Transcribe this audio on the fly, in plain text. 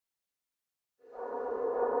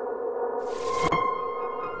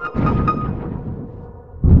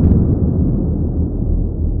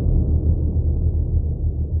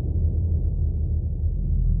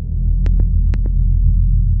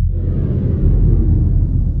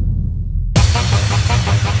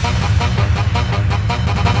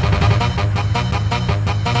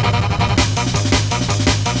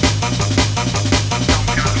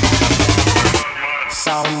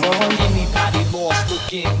Anybody lost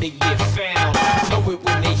looking, they get found. Know it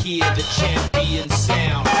when they hear the champion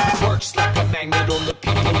sound. Works like a magnet on the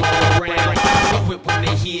people all around. Know it when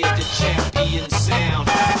they hear the champion sound.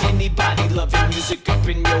 Anybody loving music up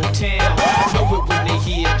in your town. Know it when they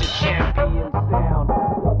hear the champion sound.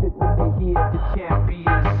 Love it when they hear the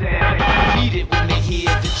champion sound. Need it when they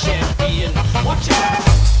hear the champion. Watch out.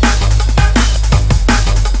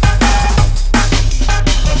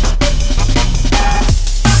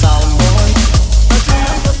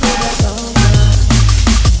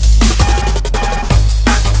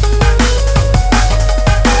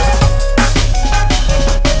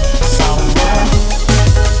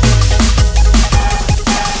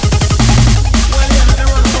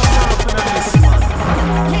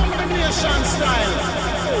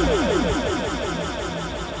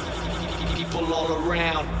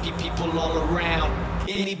 People all around,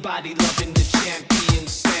 anybody loving the champion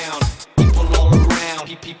sound. People all around,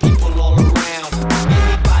 people all around,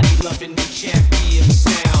 anybody loving the champion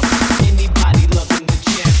sound. Anybody loving the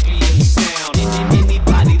champion sound.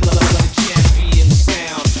 Anybody loving the champion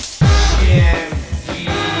sound.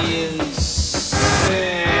 Champion sound.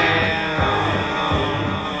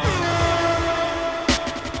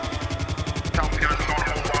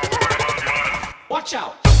 Watch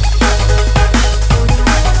out.